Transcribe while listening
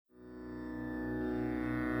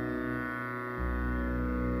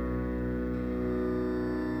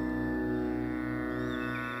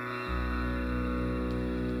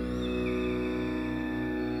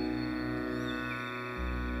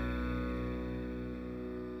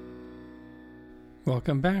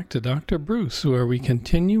Welcome back to Dr. Bruce, where we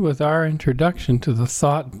continue with our introduction to the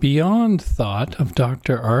thought beyond thought of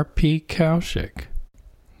Dr. R.P. Kaushik.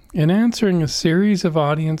 In answering a series of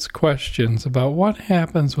audience questions about what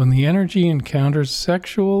happens when the energy encounters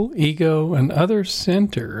sexual, ego, and other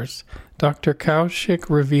centers, Dr. Kaushik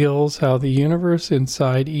reveals how the universe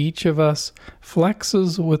inside each of us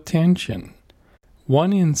flexes with tension.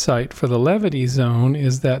 One insight for the Levity zone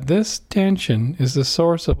is that this tension is the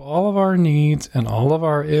source of all of our needs and all of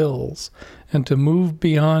our ills, and to move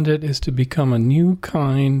beyond it is to become a new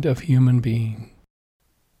kind of human being.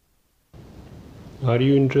 Are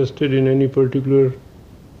you interested in any particular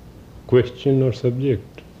question or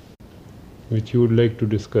subject which you would like to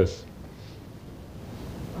discuss?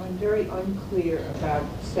 I'm very unclear about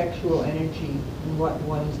sexual energy and what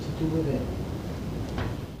one is to do with it.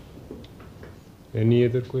 Any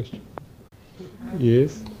other question?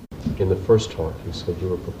 Yes? In the first talk, you said you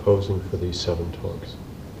were proposing for these 7 talks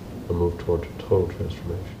a move toward total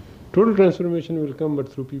transformation. Total transformation will come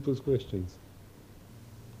but through people's questions.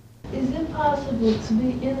 Is it possible to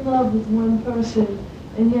be in love with one person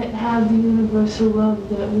and yet have the universal love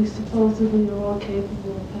that we supposedly are all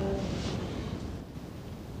capable of having?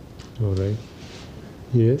 All right.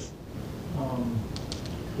 Yes?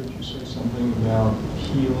 Could you say something about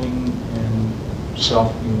healing and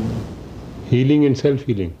self-healing? Healing and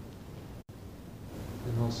self-healing.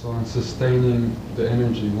 And also on sustaining the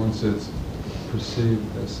energy once it's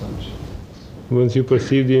perceived as such. Once you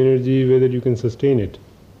perceive the energy, whether you can sustain it.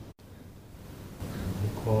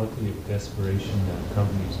 The quality of desperation that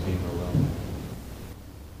accompanies being alone.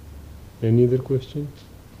 Any other question?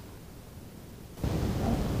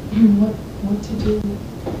 What to do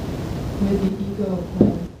with the ego?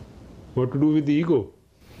 What to do with the ego?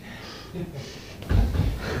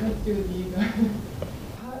 What to do with the ego?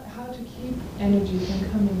 How to keep energy from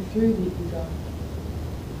coming through the ego?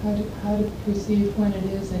 How to perceive when it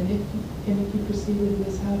is, and if you perceive it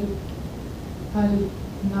as how to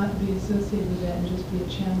not be associated with that and just be a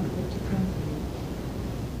channel for it to come through.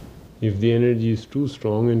 If the energy is too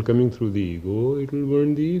strong and coming through the ego, it will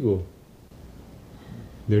burn the ego.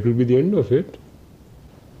 That will be the end of it.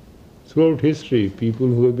 Throughout history, people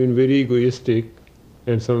who have been very egoistic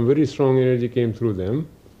and some very strong energy came through them,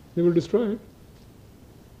 they were destroyed.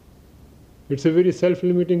 It's a very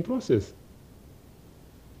self-limiting process.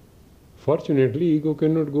 Fortunately, ego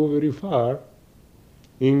cannot go very far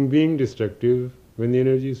in being destructive when the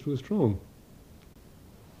energy is too strong.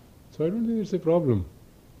 So I don't think it's a problem.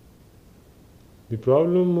 The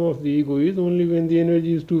problem of the ego is only when the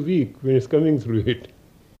energy is too weak, when it's coming through it.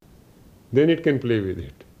 Then it can play with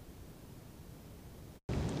it.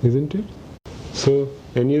 Isn't it? So,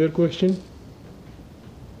 any other question?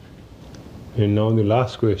 And now the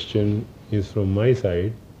last question is from my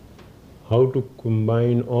side. How to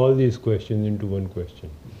combine all these questions into one question.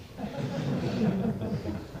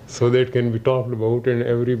 So that it can be talked about and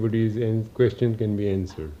everybody's question can be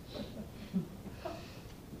answered.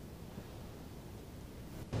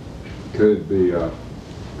 Could it be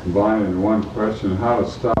combined in one question, how to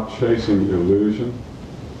stop chasing illusion?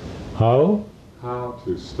 How? How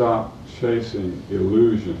to stop chasing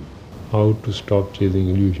illusion. How to stop chasing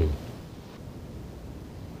illusion.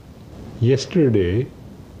 Yesterday,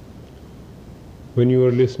 when you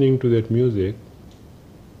were listening to that music,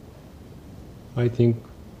 I think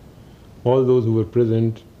all those who were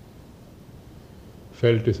present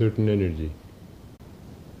felt a certain energy,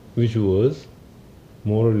 which was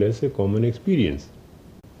more or less a common experience.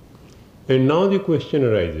 And now the question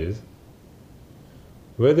arises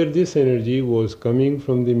whether this energy was coming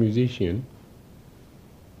from the musician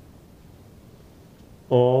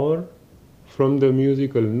or from the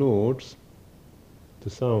musical notes, the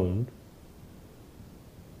sound,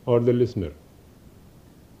 or the listener.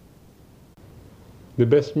 The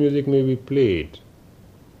best music may be played,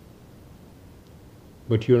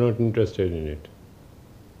 but you are not interested in it.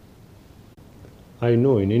 I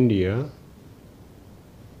know in India,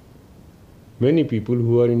 many people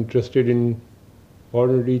who are interested in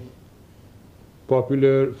ordinary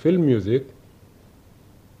popular film music,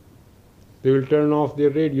 they will turn off their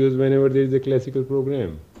radios whenever there is a classical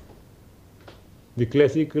program. The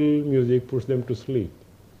classical music puts them to sleep.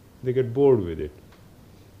 They get bored with it.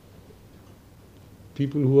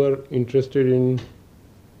 People who are interested in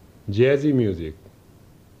jazzy music,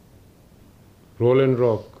 roll and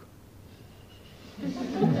rock,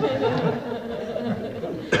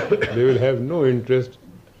 they will have no interest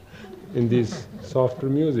in this softer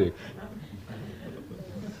music.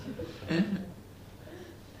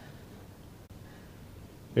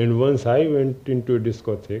 And once I went into a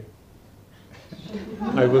discotheque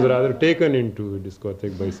I was rather taken into a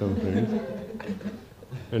discotheque by some friends.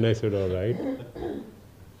 And I said, all right.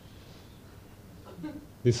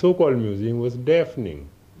 The so-called music was deafening.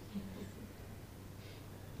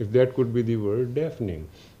 If that could be the word, deafening.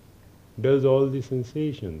 Does all the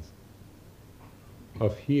sensations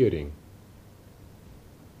of hearing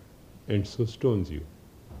and so stones you.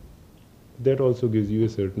 That also gives you a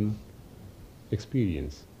certain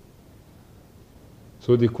experience.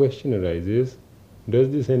 So the question arises, does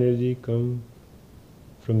this energy come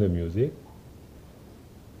from the music?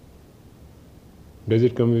 Does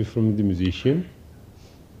it come from the musician?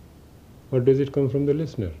 Or does it come from the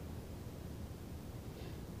listener?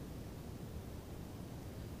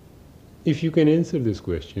 If you can answer this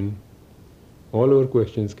question, all our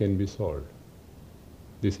questions can be solved.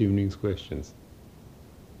 This evening's questions.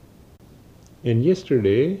 And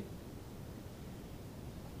yesterday,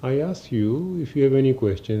 I asked you if you have any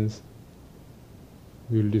questions,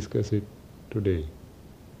 we will discuss it today.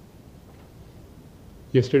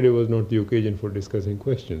 Yesterday was not the occasion for discussing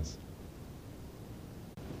questions.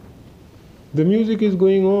 The music is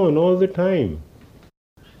going on all the time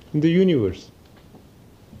in the universe.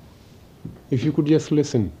 If you could just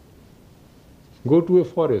listen, go to a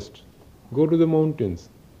forest, go to the mountains,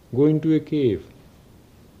 go into a cave,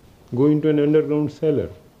 go into an underground cellar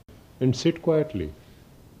and sit quietly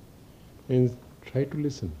and try to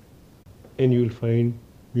listen. And you will find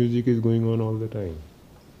music is going on all the time.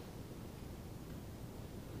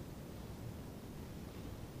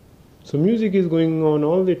 So music is going on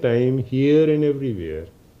all the time, here and everywhere.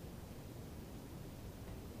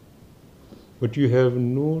 But you have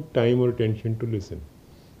no time or attention to listen.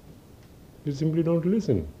 You simply don't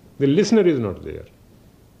listen. The listener is not there.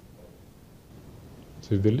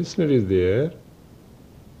 So if the listener is there,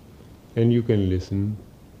 and you can listen,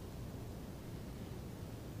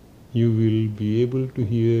 you will be able to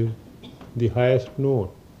hear the highest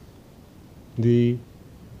note, the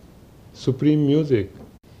supreme music,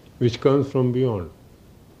 which comes from beyond.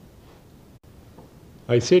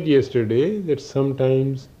 I said yesterday that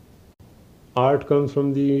sometimes art comes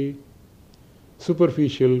from the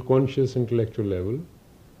superficial, conscious, intellectual level.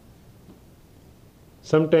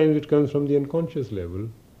 Sometimes it comes from the unconscious level.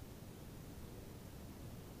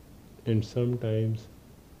 And sometimes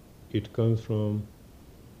it comes from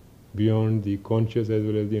beyond the conscious as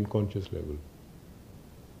well as the unconscious level.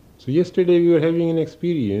 So yesterday we were having an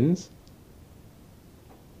experience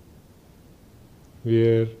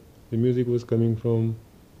where the music was coming from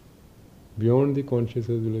beyond the conscious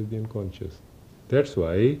as well as the unconscious. That's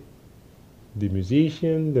why the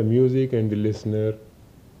musician, the music and the listener,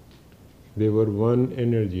 they were one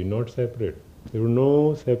energy, not separate. There were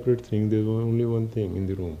no separate things, there was only one thing in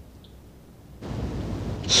the room.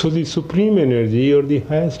 So the supreme energy or the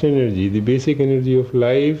highest energy, the basic energy of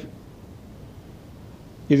life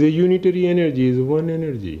is a unitary energy, is one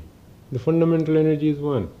energy. The fundamental energy is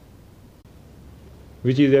one,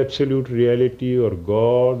 which is absolute reality or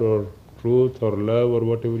God or truth or love or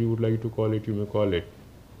whatever you would like to call it, you may call it,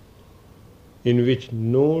 in which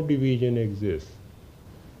no division exists.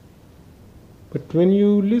 But when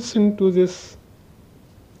you listen to this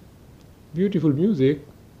beautiful music,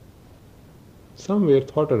 somewhere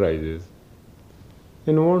thought arises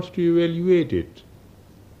and wants to evaluate it,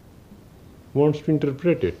 wants to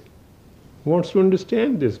interpret it, wants to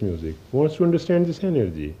understand this music, wants to understand this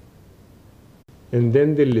energy. And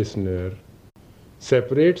then the listener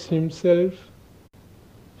separates himself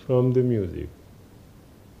from the music.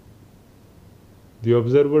 The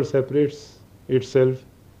observer separates itself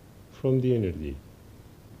from the energy.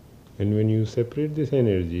 And when you separate this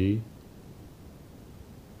energy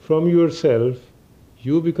from yourself,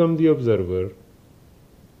 you become the observer,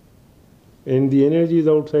 and the energy is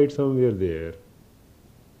outside somewhere there.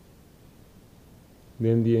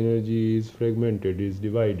 Then the energy is fragmented, is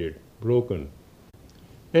divided, broken.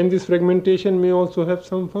 And this fragmentation may also have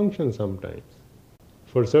some function sometimes.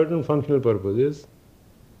 For certain functional purposes,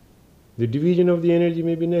 the division of the energy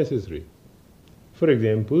may be necessary. For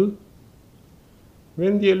example,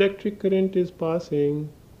 when the electric current is passing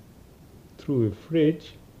through a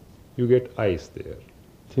fridge, you get ice there.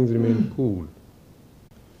 Things remain cool.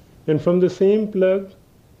 And from the same plug,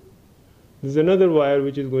 there's another wire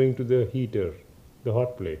which is going to the heater, the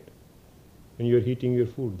hot plate. And you're heating your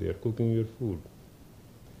food there, cooking your food.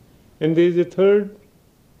 And there is a third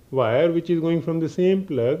wire which is going from the same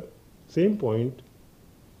plug, same point,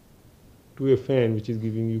 to a fan which is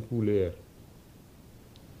giving you cool air.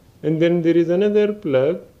 And then there is another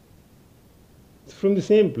plug, from the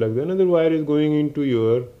same plug, another wire is going into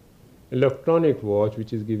your electronic watch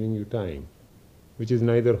which is giving you time. which is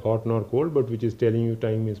neither hot nor cold, but which is telling you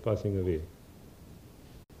time is passing away.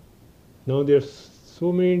 Now there are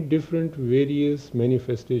so many different various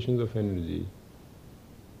manifestations of energy.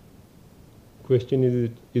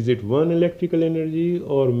 Question is it one electrical energy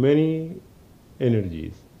or many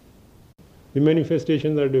energies? The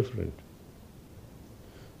manifestations are different.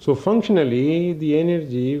 So functionally, the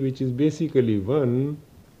energy, which is basically one,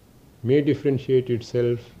 may differentiate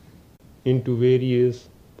itself into various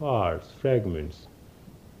parts, fragments.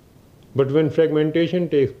 But when fragmentation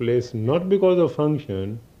takes place, not because of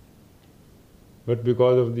function, but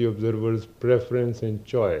because of the observer's preference and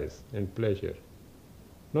choice and pleasure.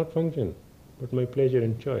 Not function, but my pleasure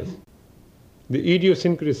and choice. The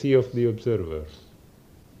idiosyncrasy of the observer.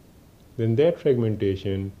 Then that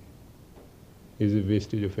fragmentation is a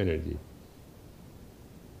wastage of energy.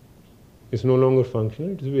 It's no longer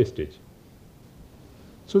functional, it is wastage.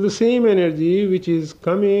 So the same energy which is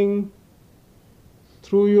coming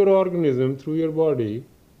through your organism, through your body,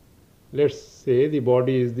 let's say the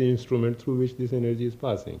body is the instrument through which this energy is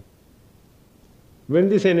passing. When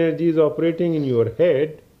this energy is operating in your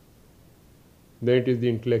head, that is the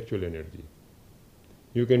intellectual energy.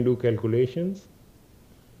 You can do calculations,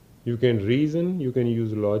 you can reason, you can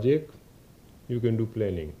use logic, you can do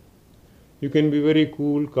planning. You can be very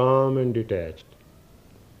cool, calm and detached.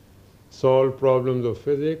 Solve problems of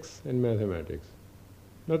physics and mathematics.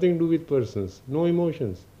 Nothing to do with persons, no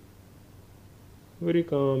emotions. Very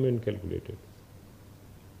calm and calculated.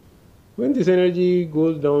 When this energy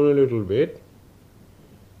goes down a little bit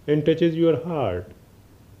and touches your heart,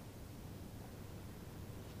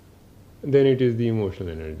 then it is the emotional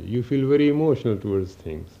energy. You feel very emotional towards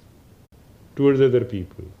things, towards other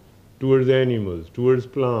people, towards animals, towards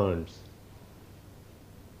plants,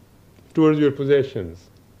 towards your possessions,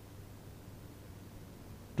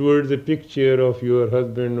 towards a picture of your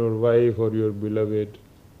husband or wife or your beloved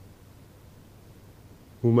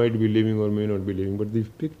who might be living or may not be living, but the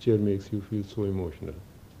picture makes you feel so emotional.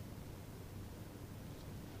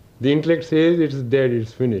 The intellect says it's dead,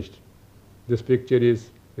 it's finished. This picture is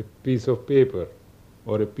a piece of paper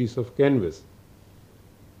or a piece of canvas.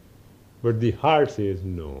 But the heart says,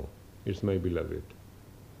 no, it's my beloved.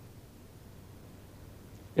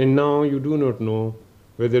 And now you do not know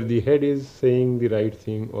whether the head is saying the right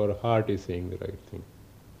thing or heart is saying the right thing.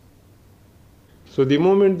 So the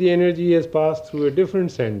moment the energy has passed through a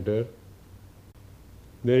different center,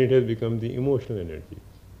 then it has become the emotional energy.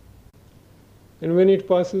 And when it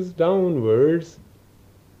passes downwards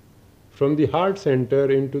from the heart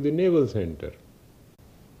center into the navel center,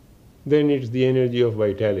 then it's the energy of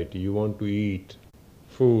vitality. You want to eat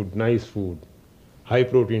food, nice food, high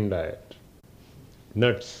protein diet,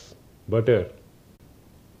 nuts, butter,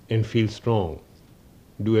 and feel strong.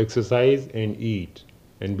 Do exercise and eat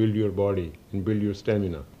and build your body and build your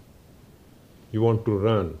stamina. You want to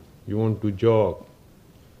run, you want to jog,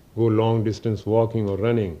 go long distance walking or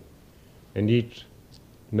running and eat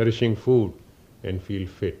nourishing food and feel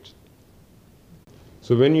fit.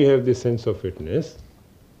 So when you have this sense of fitness,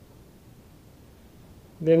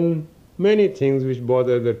 then many things which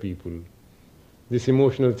bother other people, this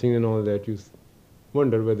emotional thing and all that, you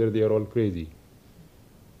wonder whether they are all crazy.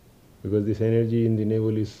 Because this energy in the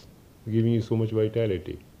navel is giving you so much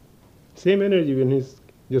vitality. Same energy when it's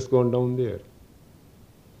just gone down there.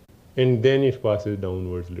 And then it passes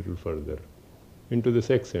downwards a little further into the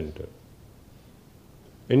sex center.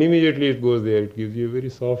 And immediately it goes there, it gives you a very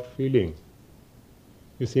soft feeling.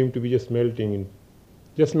 You seem to be just melting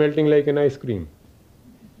like an ice cream.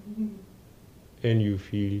 And you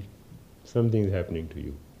feel something is happening to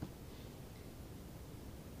you.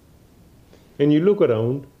 And you look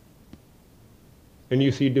around and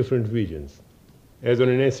you see different visions. As on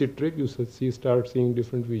an acid trip, you start seeing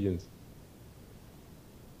different visions.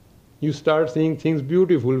 You start seeing things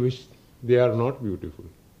beautiful which they are not beautiful.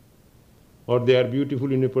 Or they are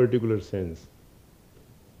beautiful in a particular sense.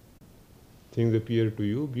 Things appear to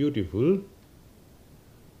you beautiful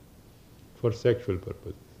for sexual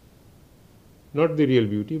purposes. Not the real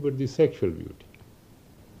beauty, but the sexual beauty.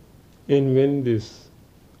 And when this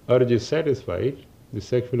urge is satisfied, the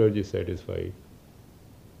sexual urge is satisfied,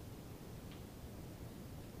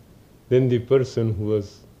 then the person who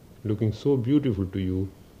was looking so beautiful to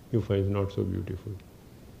you, you find not so beautiful.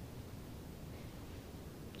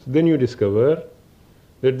 So then you discover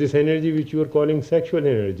that this energy which you are calling sexual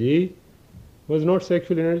energy was not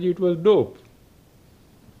sexual energy, it was dope,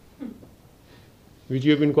 which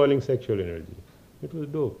you have been calling sexual energy. It was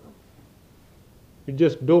dope. It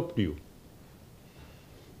just doped you.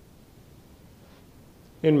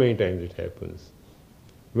 And many times it happens.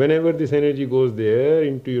 Whenever this energy goes there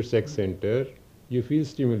into your sex center, you feel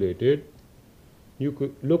stimulated, you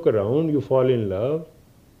could look around, you fall in love,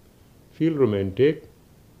 feel romantic,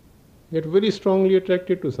 get very strongly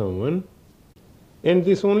attracted to someone. And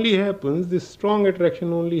this only happens, this strong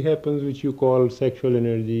attraction only happens, which you call sexual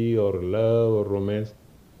energy or love or romance,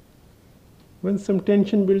 when some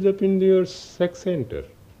tension builds up in your sex center.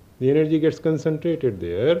 The energy gets concentrated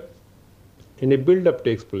there and a build-up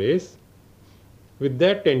takes place. With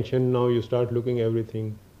that tension, now you start looking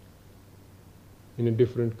everything in a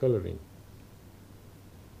different coloring.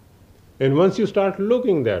 And once you start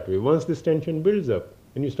looking that way, once this tension builds up,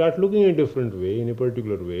 and you start looking in a different way, in a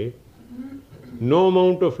particular way, no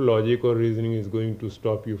amount of logic or reasoning is going to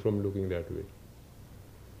stop you from looking that way.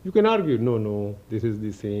 You can argue, no, this is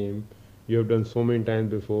the same, you have done so many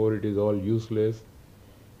times before, it is all useless.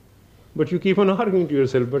 But you keep on arguing to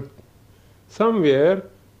yourself, but somewhere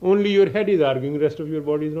only your head is arguing, the rest of your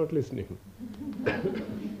body is not listening.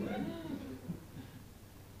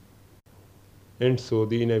 And so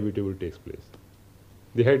the inevitable takes place.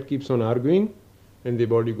 The head keeps on arguing and the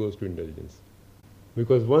body goes to indulgence.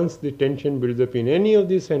 Because once the tension builds up in any of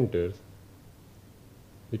these centers,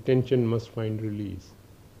 the tension must find release.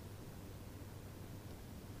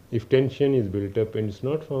 If tension is built up and it's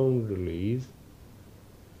not found release,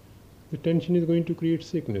 the tension is going to create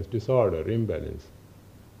sickness, disorder, imbalance.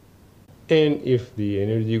 And if the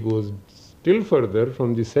energy goes still further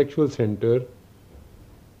from the sexual center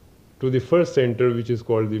to the first center, which is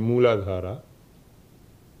called the Mooladhara,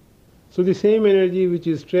 so the same energy which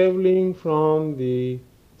is traveling from the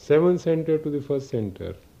seventh center to the first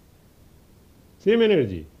center, same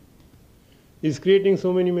energy, is creating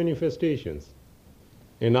so many manifestations.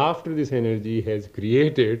 And after this energy has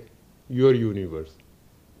created your universe.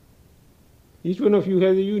 Each one of you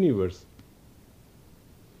has a universe.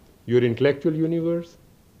 Your intellectual universe,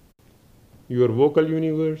 your vocal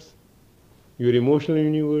universe, your emotional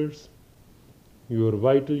universe, your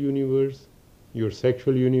vital universe, your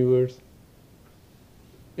sexual universe,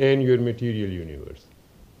 and your material universe.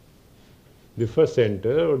 The first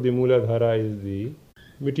center, or the Mooladhara, is the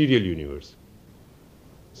material universe.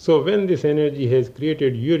 So when this energy has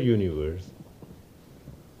created your universe,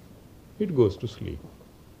 it goes to sleep.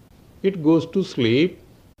 It goes to sleep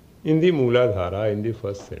in the Mooladhara, in the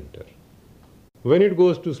first center. When it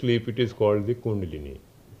goes to sleep, it is called the Kundalini.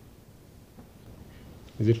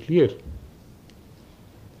 Is it clear?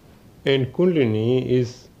 And Kundalini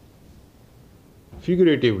is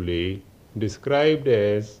figuratively described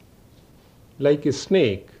as like a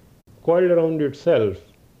snake coiled around itself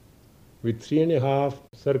with 3.5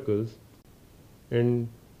 circles and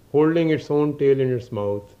holding its own tail in its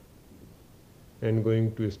mouth and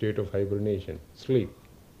going to a state of hibernation, sleep.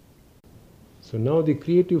 So now the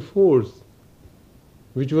creative force,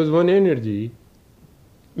 which was one energy,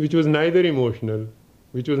 which was neither emotional,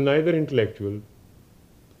 which was neither intellectual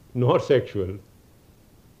nor sexual,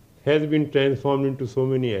 has been transformed into so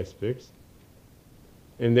many aspects,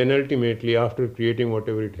 and then ultimately, after creating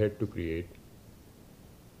whatever it had to create,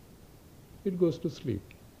 it goes to sleep.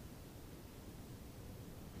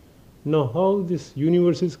 Now, how this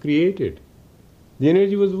universe is created? The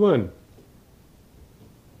energy was one.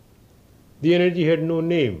 The energy had no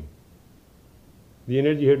name. The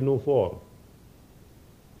energy had no form.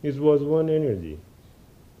 It was one energy.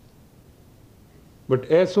 But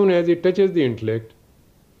as soon as it touches the intellect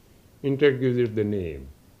gives it the name.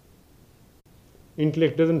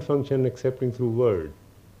 Intellect doesn't function excepting through word,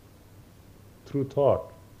 through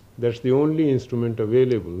thought. That's the only instrument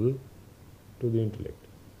available to the intellect.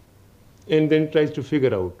 And then tries to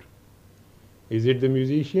figure out, is it the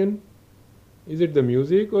musician? Is it the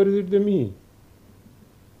music, or is it the me?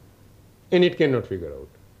 And it cannot figure out.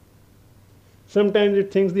 Sometimes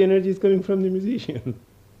it thinks the energy is coming from the musician.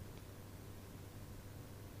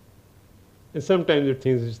 And sometimes it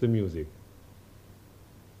thinks it's the music.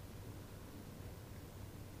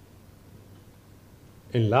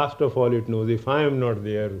 And last of all, it knows, if I am not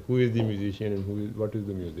there, who is the musician and what is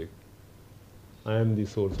the music? I am the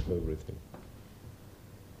source of everything.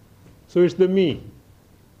 So it's the me.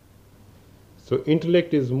 So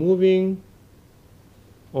intellect is moving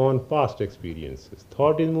on past experiences.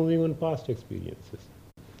 Thought is moving on past experiences.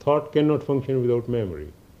 Thought cannot function without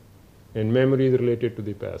memory. And memory is related to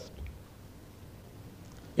the past.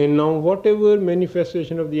 And now whatever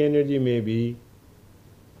manifestation of the energy may be,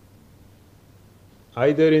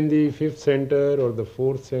 either in the fifth center or the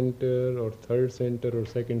fourth center or third center or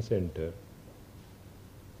second center,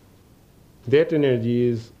 that energy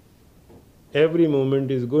is, every moment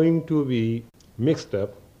is going to be mixed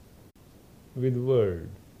up with word,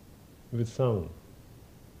 with sound.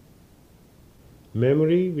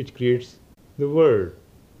 Memory, which creates the word,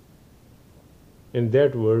 and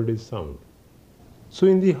that word is sound. So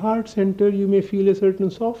in the heart center you may feel a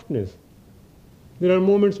certain softness. There are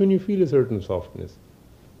moments when you feel a certain softness.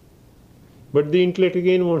 But the intellect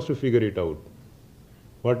again wants to figure it out.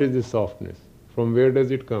 What is this softness? From where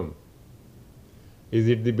does it come? Is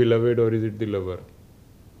it the beloved or is it the lover?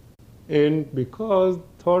 And because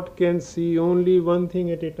thought can see only one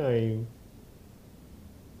thing at a time,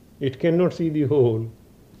 it cannot see the whole.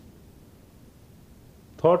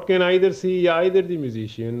 Thought can either see either the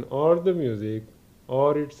musician or the music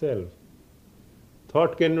or itself.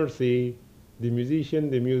 Thought cannot see the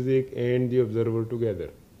musician, the music and the observer together.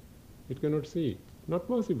 It cannot see. Not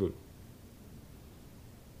possible.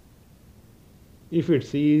 If it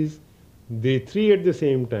sees the three at the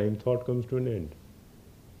same time, thought comes to an end.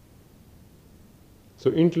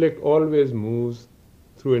 So intellect always moves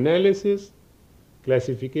through analysis,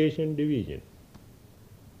 classification, division.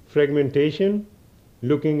 Fragmentation,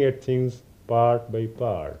 looking at things part by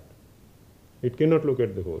part. It cannot look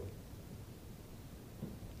at the whole.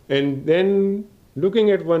 And then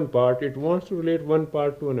looking at one part, it wants to relate one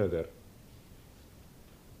part to another.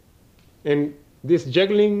 And this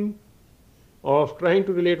juggling of trying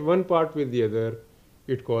to relate one part with the other,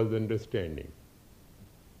 it calls understanding,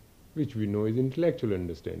 which we know is intellectual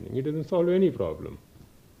understanding. It doesn't solve any problem.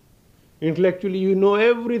 Intellectually, you know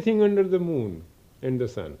everything under the moon and the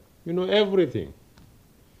sun. You know everything.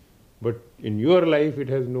 But in your life, it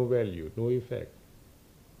has no value, no effect.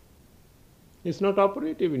 It's not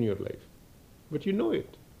operative in your life, but you know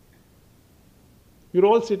it. You're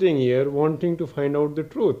all sitting here wanting to find out the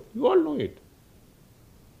truth. You all know it.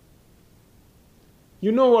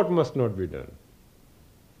 You know what must not be done.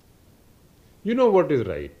 You know what is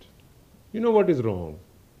right. You know what is wrong.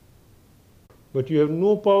 But you have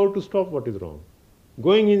no power to stop what is wrong.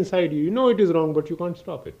 Going inside you, you know it is wrong, but you can't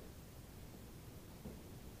stop it.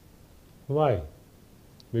 Why?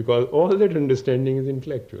 Because all that understanding is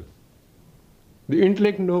intellectual. The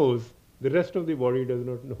intellect knows, the rest of the body does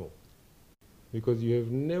not know. Because you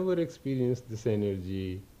have never experienced this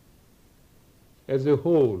energy as a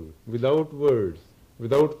whole, without words,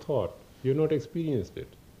 without thought. You have not experienced it.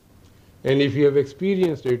 And if you have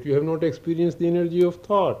experienced it, you have not experienced the energy of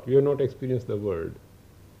thought. You have not experienced the word.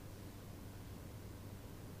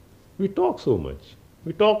 We talk so much.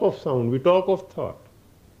 We talk of sound, we talk of thought.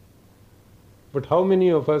 But how many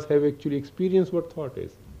of us have actually experienced what thought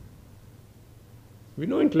is? We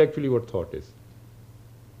know intellectually what thought is.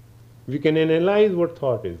 We can analyze what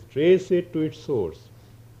thought is, trace it to its source.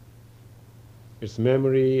 It's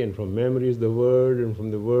memory, and from memory is the word, and from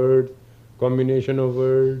the word, combination of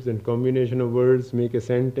words, and combination of words make a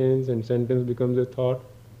sentence, and sentence becomes a thought.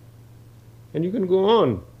 And you can go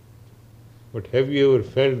on. But have you ever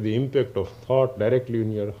felt the impact of thought directly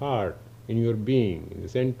in your heart, in your being, in the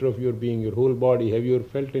center of your being, your whole body? Have you ever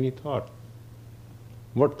felt any thought?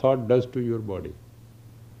 What thought does to your body?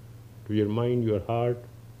 To your mind, your heart,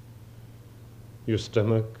 your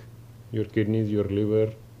stomach, your kidneys, your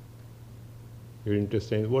liver, your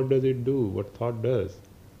intestines. What does it do? What thought does?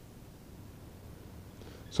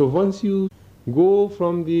 So once you go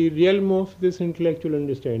from the realm of this intellectual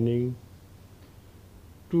understanding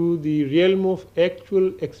to the realm of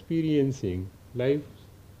actual experiencing, life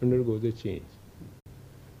undergoes a change.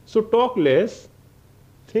 So talk less,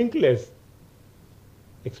 think less,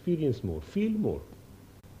 experience more, feel more.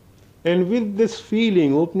 And with this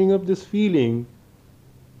feeling, opening up this feeling,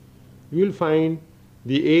 you will find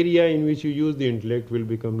the area in which you use the intellect will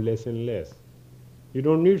become less and less. You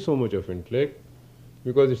don't need so much of intellect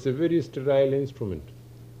because it's a very sterile instrument.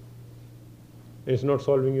 It's not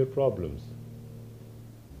solving your problems.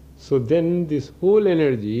 So then this whole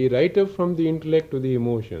energy, right up from the intellect to the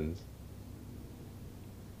emotions,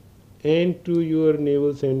 and to your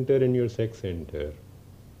navel center and your sex center,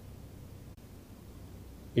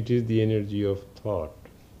 it is the energy of thought.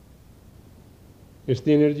 It's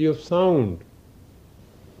the energy of sound.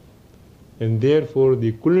 And therefore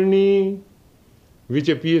the Kundalini, which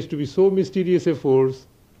appears to be so mysterious a force,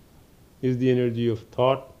 is the energy of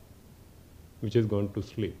thought which has gone to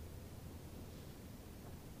sleep.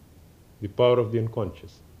 The power of the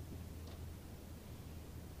unconscious.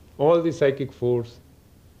 All the psychic force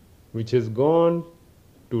which has gone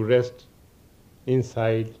to rest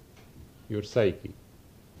inside your psyche.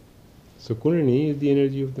 So Kundalini is the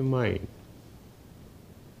energy of the mind,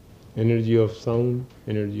 energy of sound,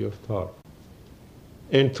 energy of thought.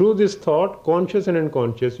 And through this thought, conscious and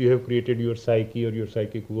unconscious, you have created your psyche or your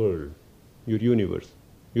psychic world, your universe,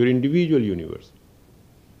 your individual universe.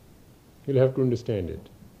 You'll have to understand it.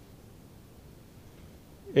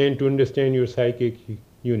 And to understand your psychic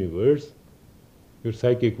universe, your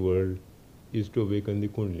psychic world, is to awaken the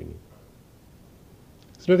Kundalini.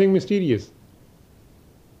 It's nothing mysterious.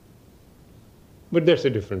 But that's a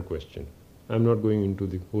different question. I'm not going into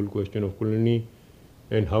the whole question of Kundalini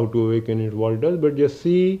and how to awaken it, what it does, but just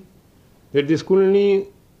see that this Kundalini,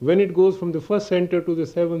 when it goes from the first center to the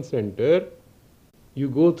seventh center, you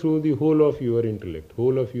go through the whole of your intellect,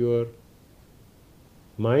 whole of your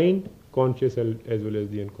mind, conscious as well as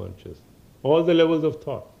the unconscious. All the levels of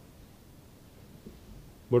thought.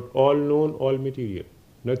 But all known, all material.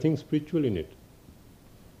 Nothing spiritual in it.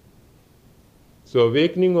 So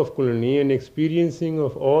awakening of Kundalini and experiencing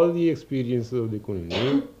of all the experiences of the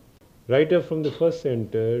Kundalini, right up from the first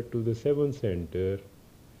center to the seventh center,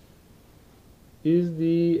 is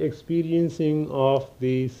the experiencing of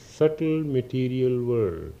the subtle material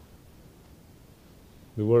world,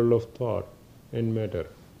 the world of thought and matter.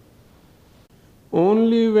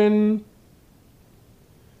 Only when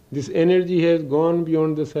this energy has gone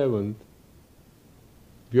beyond the seventh,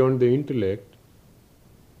 beyond the intellect,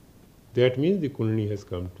 that means the Kundalini has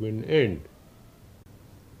come to an end.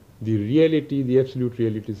 The reality, the absolute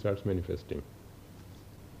reality starts manifesting.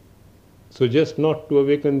 So just not to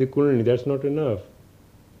awaken the Kundalini, that's not enough.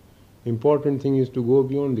 Important thing is to go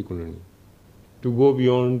beyond the Kundalini, to go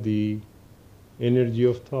beyond the energy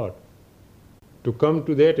of thought, to come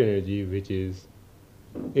to that energy which is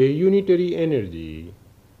a unitary energy,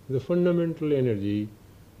 the fundamental energy,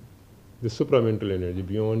 the supramental energy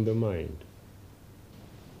beyond the mind.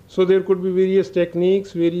 So there could be various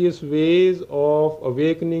techniques, various ways of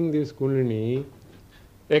awakening this Kundalini,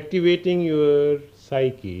 activating your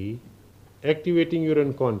psyche, activating your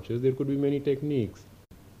unconscious. There could be many techniques.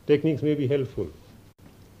 Techniques may be helpful.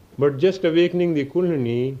 But just awakening the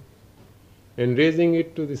Kundalini and raising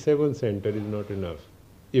it to the seventh center is not enough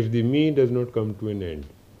if the me does not come to an end.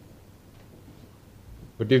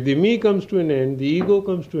 But if the me comes to an end, the ego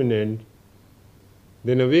comes to an end,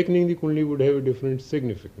 then awakening the Kundalini would have a different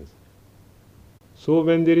significance. So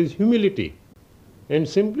when there is humility and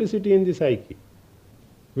simplicity in the psyche,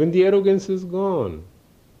 when the arrogance is gone,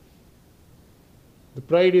 the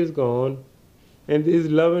pride is gone, and there is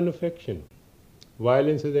love and affection,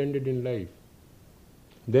 violence has ended in life,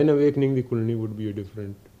 then awakening the Kundalini would be a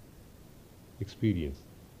different experience.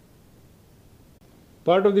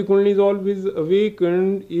 Part of the Kundalini is always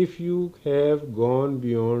awakened if you have gone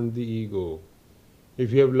beyond the ego.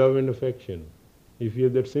 If you have love and affection, if you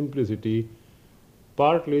have that simplicity,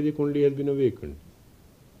 partly the Kundalini has been awakened.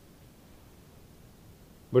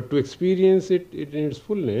 But to experience it in its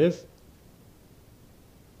fullness,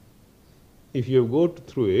 if you have gone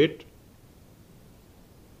through it,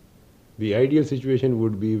 the ideal situation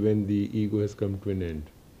would be when the ego has come to an end.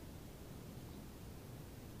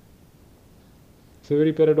 It's a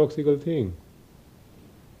very paradoxical thing.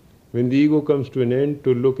 When the ego comes to an end,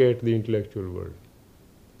 to look at the intellectual world,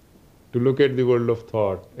 to look at the world of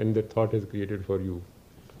thought and that thought has created for you,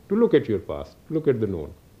 to look at your past, look at the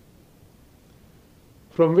known.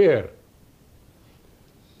 From where?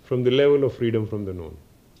 From the level of freedom from the known.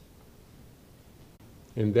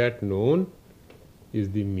 And that known is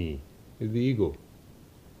the me, is the ego.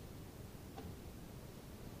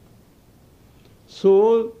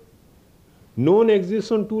 So, known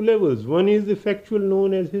exists on two levels. One is the factual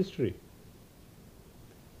known as history,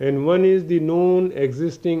 and one is the known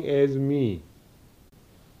existing as me,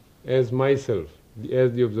 as myself,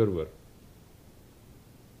 as the observer.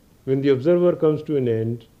 When the observer comes to an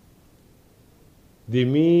end, the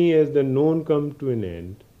me as the known comes to an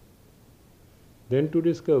end, then to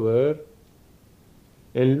discover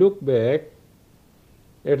and look back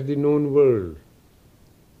at the known world,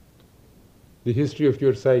 the history of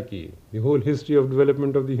your psyche, the whole history of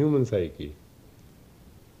development of the human psyche,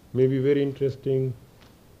 may be very interesting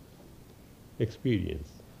experience.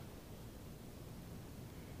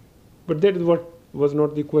 But that is what was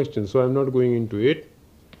not the question, so I am not going into it.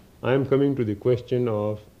 I am coming to the question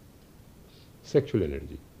of sexual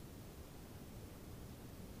energy.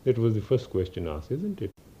 That was the first question asked, isn't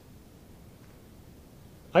it?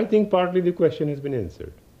 I think partly the question has been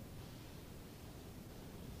answered.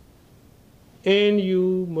 And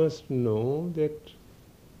you must know that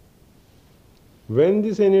when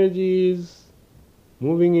this energy is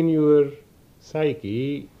moving in your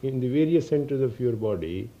psyche, in the various centers of your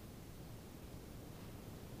body,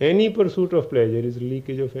 any pursuit of pleasure is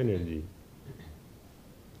leakage of energy,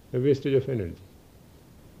 a wastage of energy.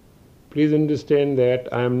 Please understand that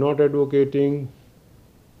I am not advocating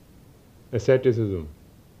asceticism.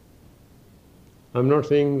 I am not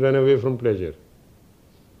saying run away from pleasure.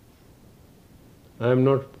 I am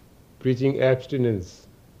not preaching abstinence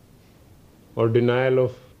or denial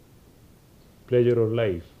of pleasure or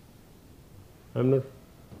life. I'm not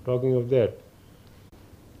talking of that.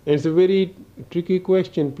 And it's a very tricky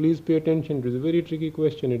question. Please pay attention to it. It's a very tricky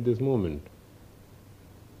question at this moment.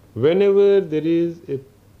 Whenever there is a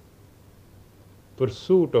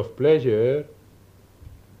pursuit of pleasure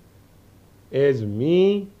as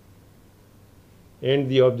me and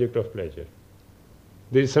the object of pleasure,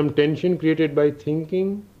 there is some tension created by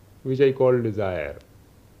thinking, which I call desire.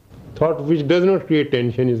 Thought which does not create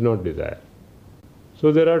tension is not desire.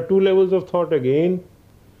 So there are two levels of thought again: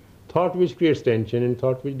 thought which creates tension and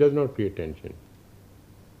thought which does not create tension.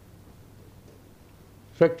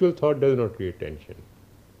 Factual thought does not create tension.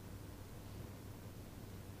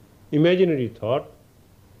 Imaginary thought,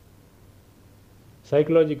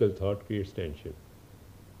 psychological thought creates tension.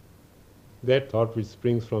 That thought which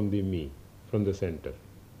springs from the me, from the center,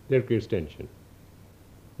 that creates tension.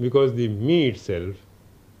 Because the me itself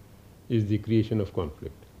is the creation of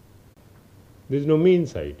conflict. There is no me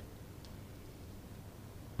inside.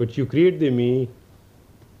 But you create the me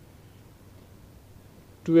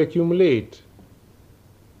to accumulate,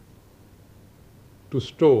 to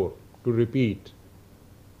store, to repeat.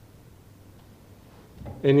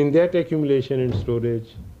 And in that accumulation and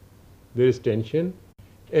storage, there is tension,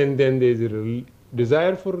 and then there is a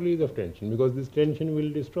desire for release of tension, because this tension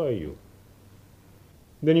will destroy you.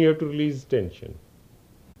 Then you have to release tension.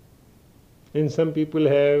 And some people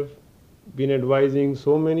have been advising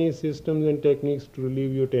so many systems and techniques to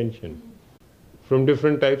relieve your tension, from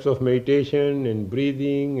different types of meditation and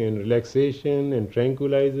breathing and relaxation and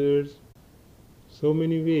tranquilizers, so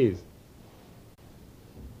many ways.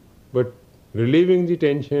 But relieving the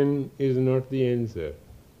tension is not the answer,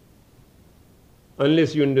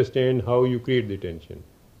 unless you understand how you create the tension.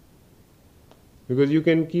 Because you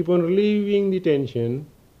can keep on relieving the tension.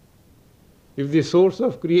 If the source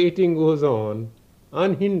of creating goes on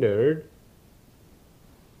unhindered,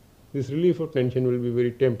 this relief of tension will be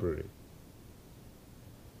very temporary.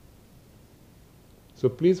 So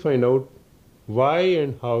please find out why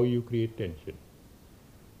and how you create tension,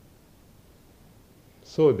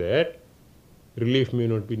 so that relief may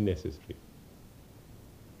not be necessary.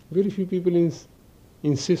 Very few people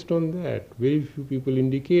insist on that. Very few people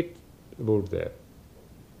indicate about that.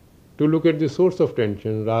 To look at the source of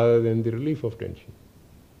tension rather than the relief of tension.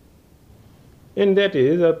 And that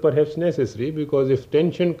is perhaps necessary, because if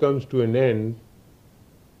tension comes to an end,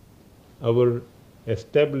 our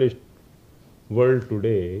established world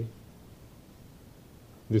today,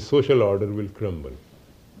 the social order will crumble.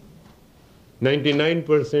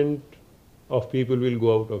 99% of people will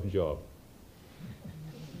go out of job.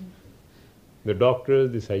 The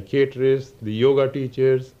doctors, the psychiatrists, the yoga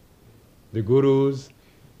teachers, the gurus,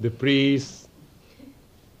 the priests,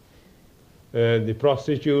 the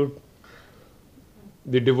prostitute,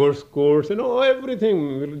 the divorce courts,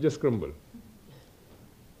 everything will just crumble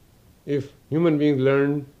if human beings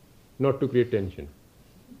learn not to create tension.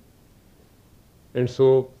 And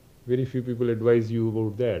so very few people advise you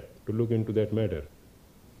about that, to look into that matter.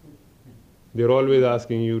 They're always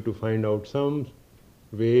asking you to find out some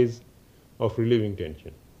ways of relieving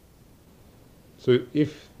tension. So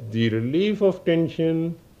if the relief of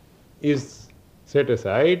tension is set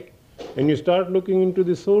aside, and you start looking into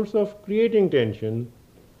the source of creating tension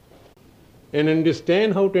and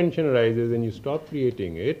understand how tension arises, and you stop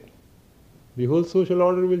creating it, the whole social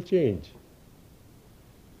order will change.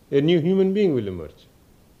 A new human being will emerge.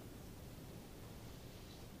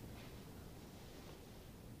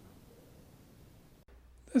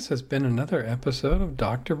 This has been another episode of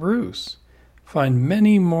Dr. Bruce. Find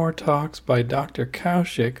many more talks by Dr.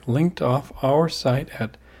 Kaushik linked off our site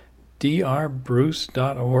at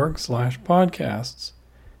drbruce.org/podcasts.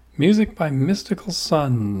 Music by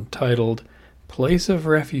MysticalSun titled Place of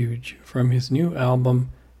Refuge from his new album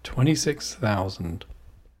 26,000.